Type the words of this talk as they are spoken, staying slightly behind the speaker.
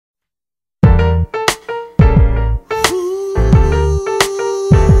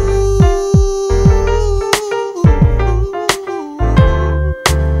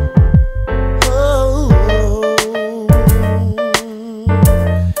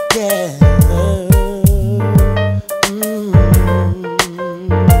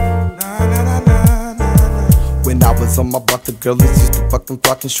on my block, the girlies used to fucking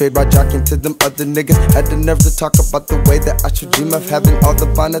flocking straight right jocking to them other niggas. Had the nerve to talk about the way that I should dream of having all the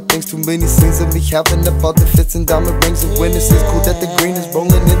finer things. Too many scenes of me having up all the fits and diamond rings. And when it's cool that the green is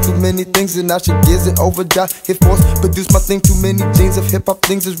rolling in too many things, and I should gears and overdrive, hit force, produce my thing. Too many genes of hip hop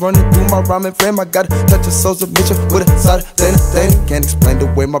things is running through my rhyming frame. I gotta touch a soul's mission with a side of Dana. Can't explain the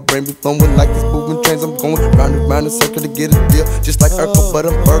way my brain be flowing like these moving trains. I'm going round and round in circle to get a deal, just like Urkel, but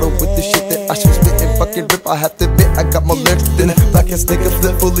I'm fertile with the shit that I should spit and fucking rip. I have to admit, I got more lyrics than a black ass nigga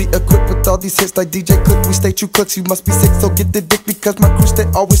flip. Fully equipped with all these hits like DJ Cook. We stay true cooks, you must be sick, so get the dick, because my crew stay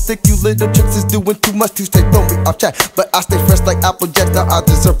always thick. You little chicks is doing too much to stay throw me off track, but I stay fresh like Applejack. Now I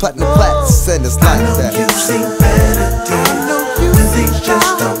deserve platinum plats, and it's like that. You've seen better days when things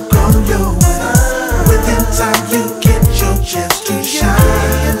just don't go your way. Within time you get your chance to shine.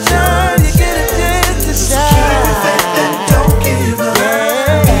 You get a chance to shine. Keep your faith and don't give up.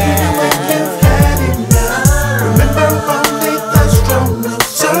 Even when you've had enough, remember only the strong will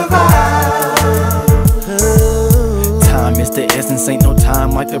survive. Time is the essence, ain't no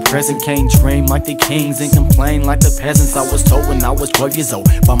time like the present. Can't dream like the kings and complain like the peasants. I was told when I was 12 years old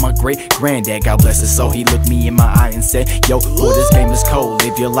by my great granddad, God bless his soul. He looked me in my eye and said, yo, boy, this game is cold.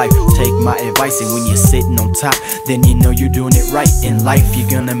 Live your life, take my advice. And when you're sitting on top, then you know you're doing it right. In life, you're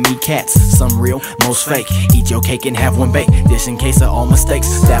gonna meet cats, some real, most fake. Eat your cake and have one bake, this in case of all mistakes.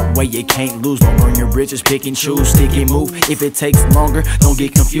 That way you can't lose, don't burn your bridges, pick and choose. Stick and move, if it takes longer, don't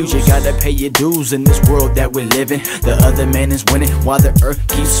get confused. You gotta pay your dues in this world that we're living. The other man is winning while the earth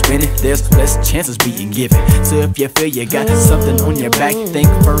keeps spinning. There's less chances being given. So if you feel you got something on your back, think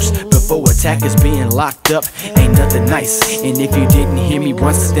first before attackers being locked up. Ain't nothing nice. And if you didn't hear me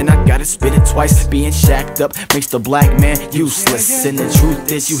once, then I gotta spit it twice. Being shacked up makes the black man useless. And the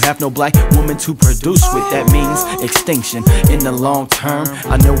truth is you have no black woman to produce with. That means extinction in the long term.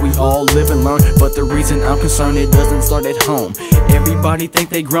 I know we all live and learn, but the reason I'm concerned, it doesn't start at home. Everybody think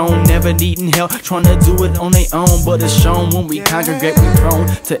they grown, never needing help, trying to do it on their own. But it's shown when we congregate, we prone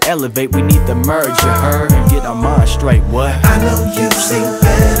to elevate. We need to merge, you heard, and get our mind straight. What? I know you've seen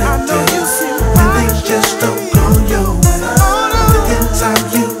better days when things just don't go your way. Within time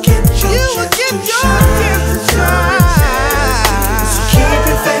you get your chance to shine. So keep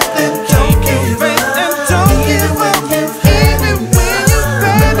your faith and don't give up. Even when you've had enough,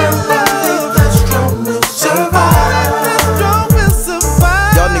 remember only the strong will survive.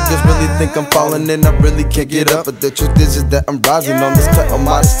 Y'all niggas really think I'm falling and I really can't get up, but the truth is that I'm rising on this cut on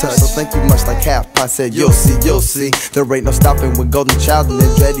my touch. So thank you much, like half I said you'll see, you'll see. There ain't no stopping with Goldenchild and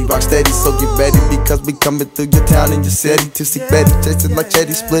Andretti, rock steady. So get ready, because we coming through your town and your city to see Betty. Chasing like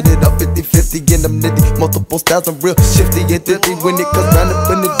Chetty, split it up 50-50, get them nitty. Multiple styles, I'm real shifty and ditty. When it comes round and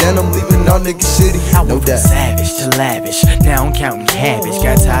putting it down, I'm leaving all niggas shitty. I went from savage to lavish, now I'm counting cabbage.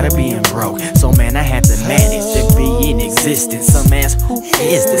 Got tired of being broke, so man I had to manage to be in existence. Some ask, who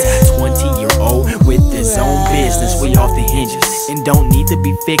is this 20-year-old with his own business? We off the hinges and don't need to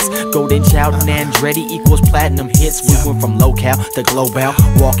be fixed. Goldenchild and Andretti equals platinum hits. We went from local to global,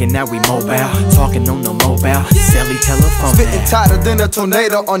 walking now we mobile, talking on the mobile, celly telephone. Spitting tighter than a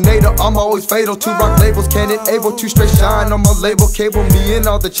tornado on NATO, I'm always fatal. Two rock labels, can't enable to straight shine on my label. Cable me in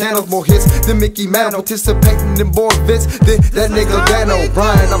all the channels, more hits than Mickey Mantle. Participating in more events than that nigga Dano.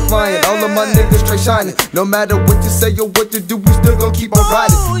 Brian, I'm flying, all of my niggas straight shining. No matter what you say or what you do, we still gon' keep on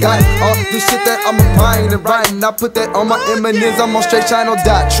riding. Got it, all this shit that I'm applying and writing, I put that on my M&Ms, I'm on straight shine or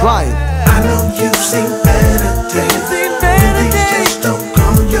die trying. I know you've seen better days when things just don't go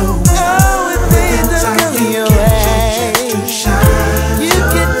your way. Within time you get your chance to shine. You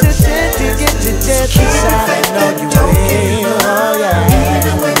get your chance, you get your chance to shine. I know you will.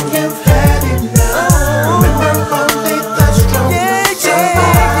 Even when you've had enough, remember only the strong will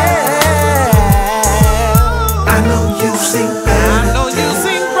survive. I know you've seen better days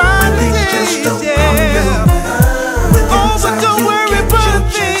when things just don't go your way. Within time you get your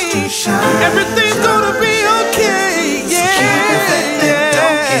chance to shine. Everything's gonna be